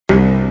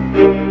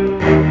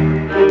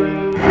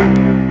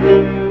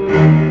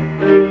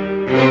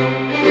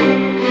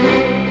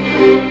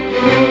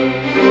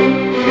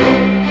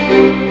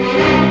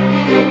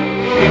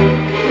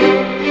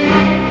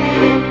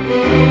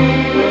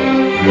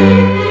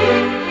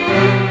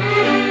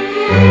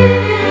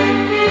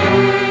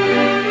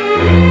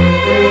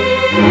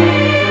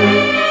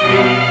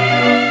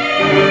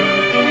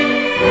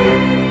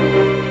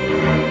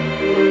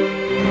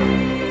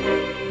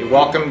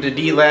to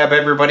D-Lab,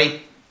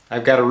 everybody.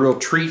 I've got a real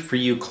treat for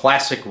you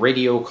classic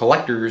radio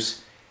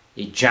collectors,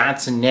 a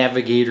Johnson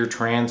Navigator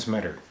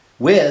transmitter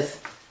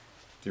with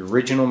the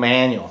original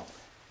manual.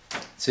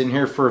 It's in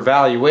here for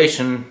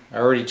evaluation. I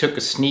already took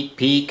a sneak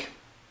peek.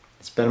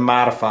 It's been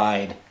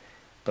modified,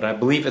 but I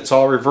believe it's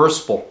all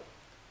reversible.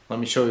 Let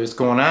me show you what's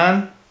going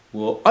on.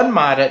 We'll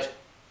unmod it,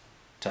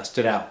 test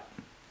it out.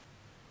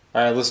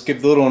 Alright, let's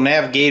give the little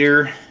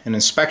Navigator an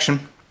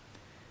inspection.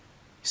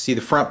 You see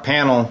the front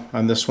panel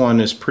on this one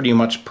is pretty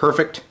much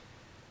perfect.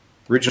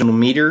 Original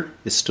meter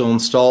is still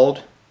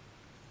installed.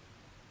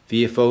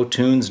 VFO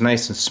tunes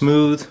nice and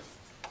smooth.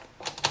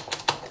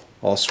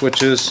 All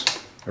switches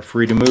are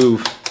free to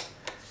move.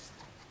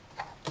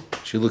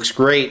 She looks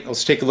great.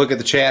 Let's take a look at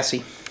the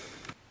chassis.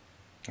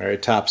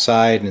 Alright, top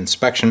side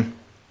inspection.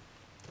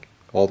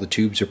 All the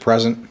tubes are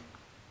present.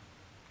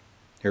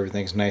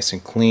 Everything's nice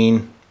and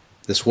clean.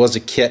 This was a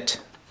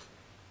kit,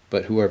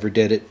 but whoever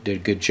did it did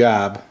a good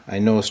job. I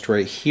noticed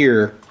right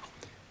here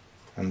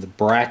on the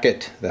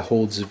bracket that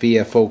holds the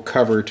VFO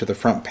cover to the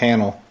front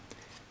panel,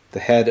 the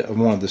head of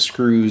one of the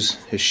screws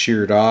has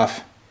sheared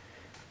off.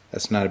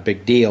 That's not a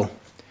big deal.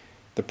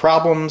 The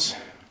problems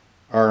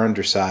are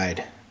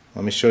underside.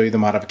 Let me show you the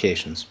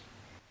modifications.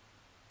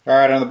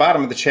 Alright, on the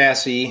bottom of the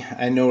chassis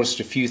I noticed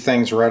a few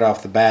things right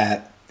off the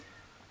bat.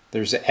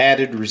 There's an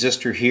added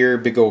resistor here,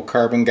 big old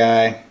carbon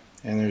guy,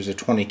 and there's a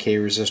 20K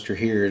resistor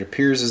here. It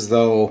appears as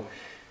though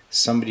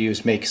somebody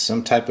was making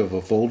some type of a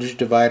voltage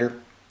divider.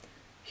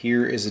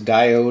 Here is a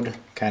diode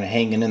kind of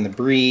hanging in the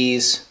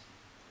breeze.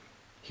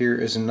 Here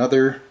is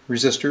another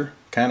resistor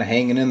kind of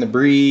hanging in the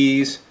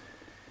breeze.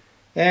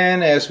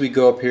 And as we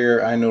go up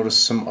here, I notice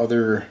some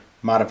other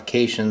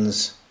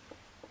modifications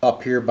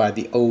up here by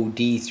the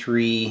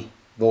OD3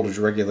 voltage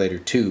regulator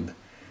tube.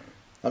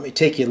 Let me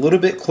take you a little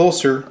bit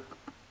closer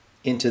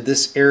into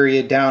this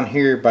area down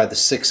here by the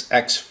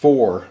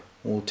 6X4.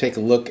 We'll take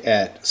a look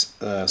at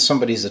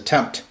somebody's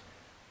attempt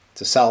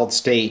to solid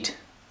state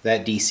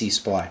that DC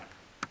supply.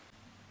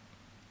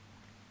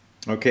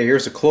 Okay,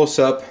 here's a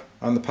close-up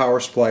on the power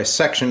supply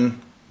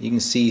section. You can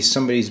see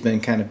somebody's been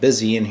kind of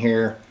busy in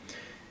here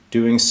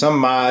doing some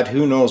mod.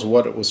 Who knows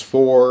what it was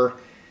for.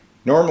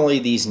 Normally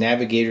these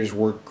Navigators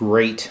work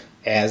great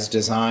as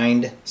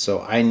designed,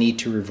 so I need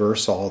to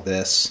reverse all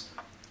this.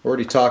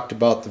 Already talked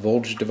about the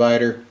voltage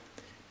divider.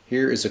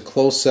 Here is a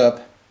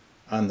close-up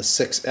on the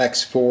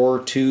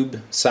 6X4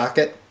 tube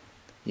socket.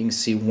 You can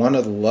see one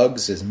of the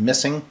lugs is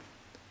missing.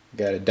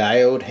 Got a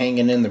diode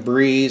hanging in the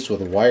breeze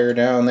with a wire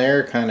down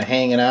there kind of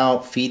hanging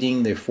out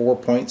feeding the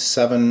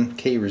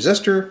 4.7K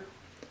resistor.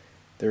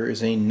 There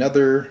is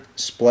another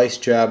splice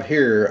job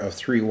here of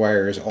 3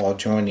 wires all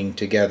joining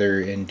together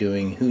and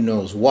doing who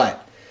knows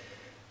what.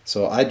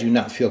 So I do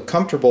not feel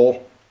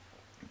comfortable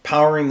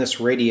powering this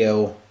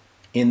radio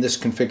in this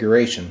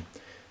configuration.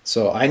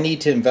 So I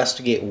need to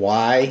investigate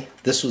why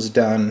this was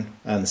done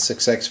on the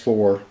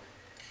 6X4,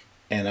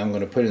 and I'm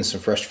going to put in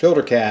some fresh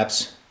filter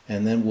caps,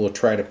 and then we'll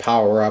try to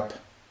power up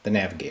the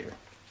Navigator.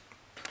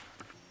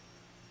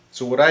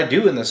 So what I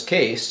do in this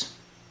case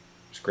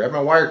is grab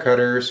my wire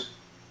cutters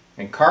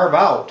and carve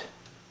out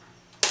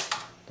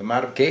the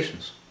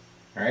modifications.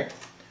 Alright?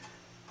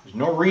 There's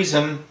no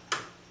reason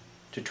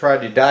to try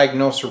to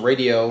diagnose a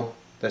radio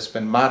that's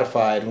been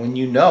modified when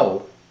you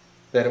know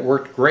that it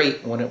worked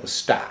great when it was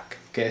stock.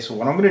 Okay, so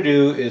what I'm going to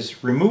do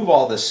is remove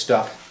all this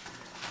stuff.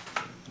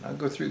 I'll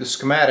go through the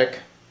schematic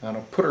and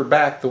I'll put her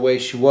back the way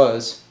she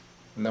was,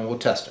 and then we'll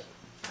test it.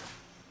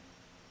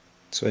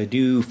 So I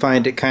do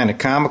find it kind of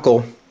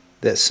comical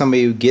that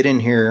somebody would get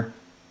in here,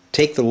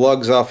 take the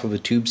lugs off of a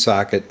tube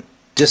socket,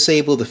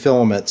 disable the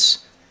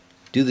filaments,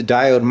 do the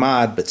diode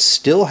mod, but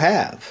still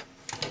have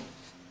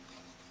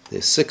the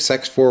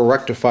 6X4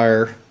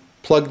 rectifier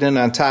plugged in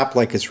on top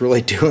like it's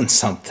really doing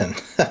something.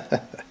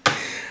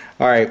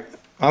 Alright,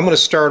 I'm going to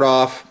start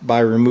off by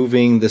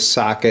removing this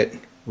socket,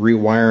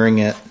 rewiring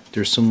it.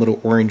 There's some little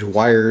orange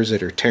wires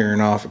that are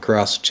tearing off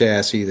across the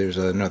chassis. There's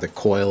another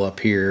coil up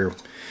here.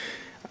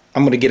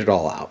 I'm going to get it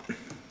all out.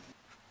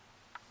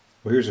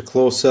 Well, here's a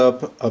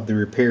close-up of the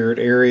repaired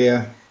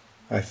area.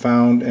 I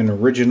found an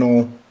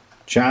original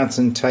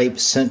Johnson type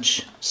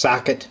cinch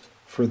socket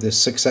for the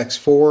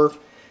 6X4.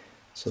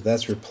 So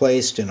that's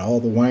replaced and all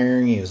the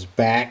wiring is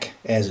back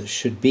as it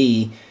should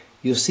be.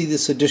 You'll see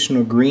this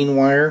additional green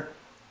wire.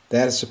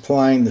 That is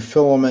supplying the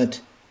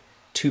filament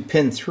to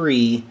pin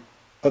 3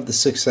 of the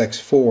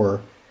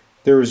 6X4.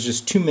 There was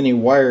just too many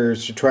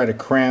wires to try to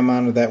cram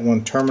onto that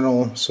one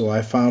terminal, so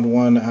I found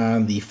one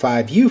on the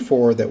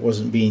 5U4 that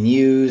wasn't being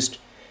used,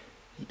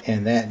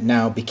 and that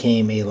now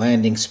became a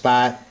landing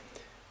spot.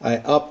 I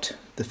upped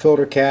the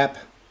filter cap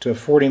to a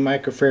 40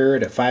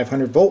 microfarad at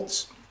 500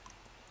 volts.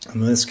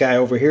 And this guy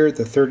over here,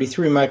 the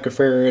 33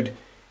 microfarad,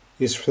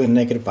 is for the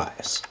negative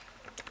bias.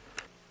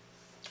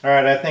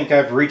 Alright, I think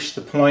I've reached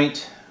the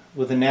point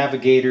with the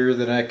Navigator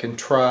that I can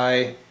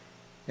try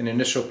an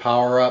initial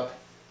power up.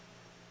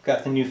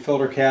 Got the new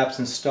filter caps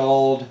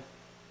installed.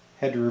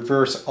 Had to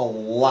reverse a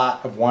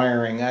lot of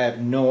wiring. I have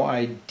no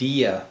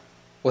idea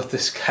what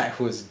this guy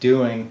was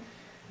doing.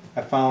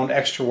 I found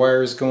extra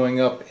wires going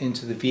up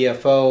into the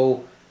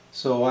VFO,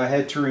 so I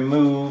had to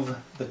remove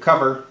the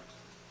cover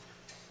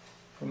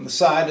from the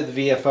side of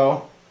the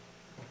VFO.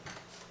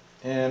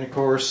 And of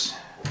course,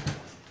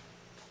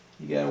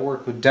 you got to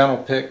work with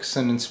dental picks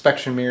and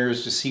inspection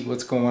mirrors to see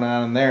what's going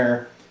on in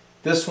there.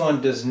 This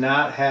one does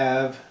not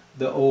have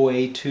the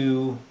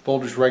OA2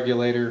 voltage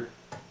regulator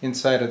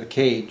inside of the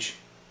cage.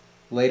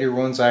 Later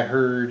ones I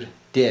heard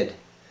did.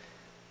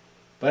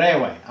 But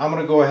anyway, I'm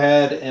going to go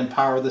ahead and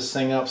power this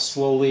thing up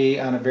slowly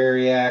on a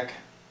variac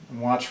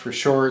and watch for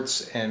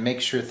shorts and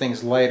make sure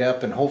things light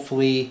up and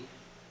hopefully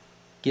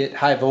get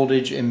high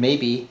voltage and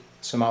maybe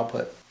some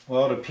output.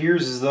 Well, it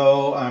appears as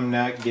though I'm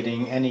not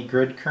getting any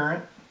grid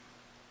current.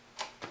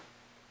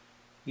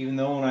 Even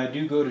though when I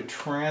do go to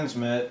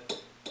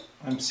transmit,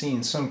 I'm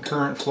seeing some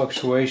current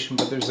fluctuation,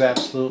 but there's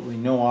absolutely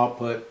no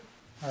output.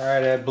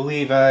 Alright, I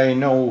believe I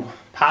know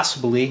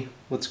possibly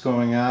what's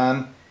going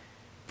on.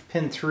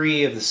 Pin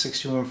 3 of the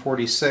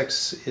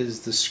 6146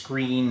 is the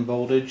screen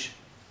voltage.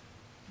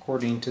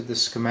 According to the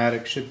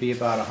schematic, should be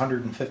about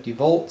 150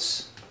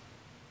 volts.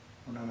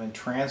 When I'm in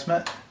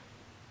transmit,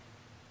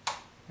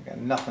 I got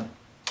nothing.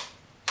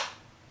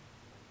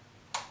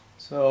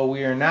 So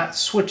we are not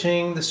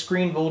switching the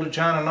screen voltage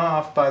on and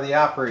off by the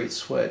operate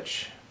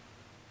switch.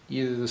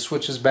 Either the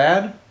switch is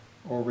bad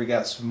or we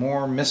got some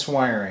more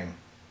miswiring.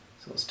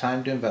 So it's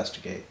time to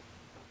investigate.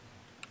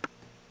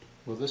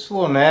 Well, this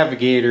little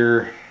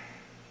Navigator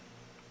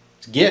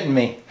is getting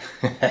me.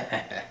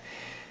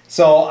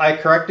 So I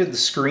corrected the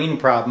screen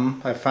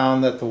problem. I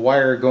found that the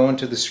wire going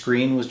to the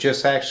screen was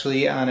just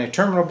actually on a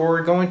terminal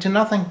board going to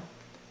nothing.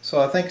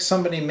 So I think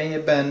somebody may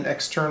have been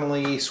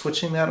externally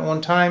switching that at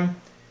one time.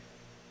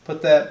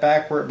 Put that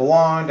back where it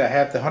belonged. I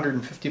have the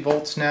 150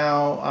 volts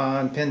now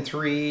on pin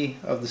 3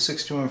 of the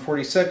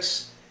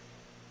 6146,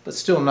 but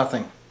still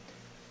nothing.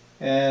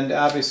 And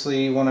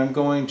obviously when I'm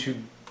going to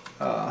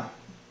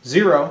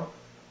 0,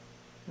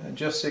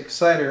 adjust the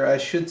exciter, I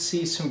should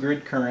see some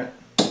grid current.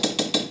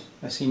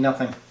 I see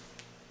nothing.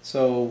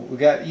 So we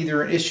got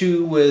either an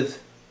issue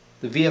with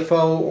the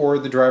VFO or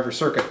the driver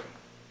circuit.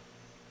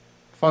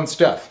 Fun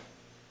stuff.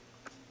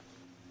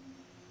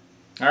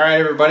 Alright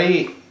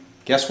everybody,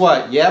 guess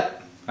what?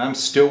 Yep, I'm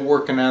still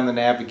working on the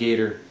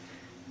Navigator.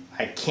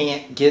 I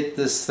can't get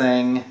this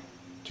thing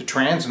to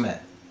transmit.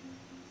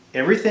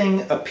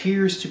 Everything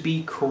appears to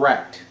be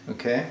correct,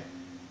 okay?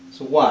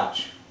 So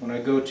watch, when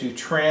I go to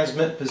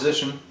transmit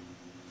position,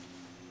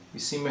 you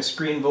see my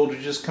screen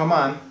voltages come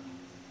on,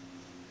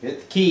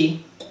 hit the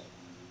key,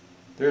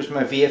 there's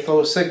my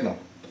VFO signal.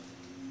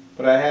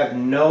 But I have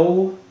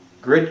no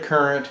grid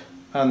current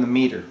on the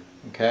meter,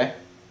 okay?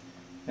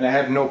 And I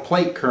have no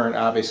plate current,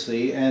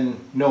 obviously, and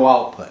no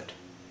output.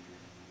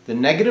 The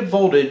negative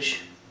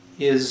voltage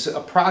is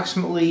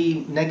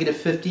approximately negative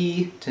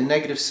 50 to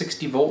negative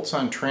 60 volts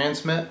on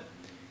transmit.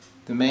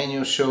 The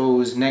manual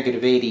shows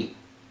negative 80.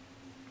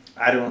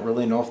 I don't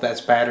really know if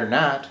that's bad or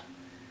not.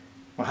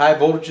 Well, high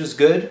voltage is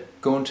good.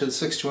 Going to the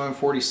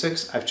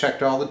 6146, I've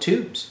checked all the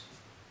tubes.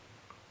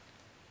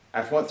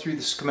 I've went through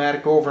the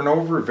schematic over and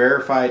over,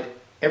 verified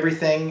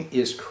everything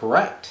is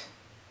correct.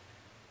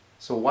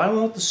 So why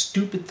won't the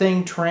stupid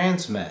thing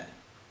transmit?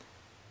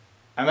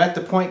 I'm at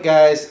the point,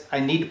 guys, I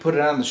need to put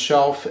it on the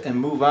shelf and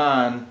move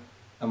on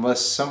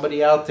unless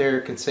somebody out there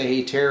can say,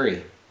 hey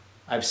Terry,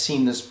 I've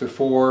seen this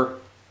before,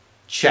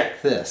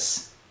 check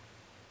this.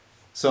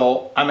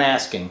 So I'm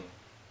asking,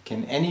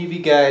 can any of you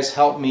guys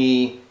help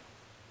me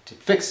to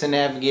fix the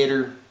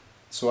Navigator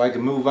so I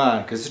can move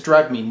on? Because it's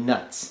driving me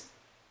nuts.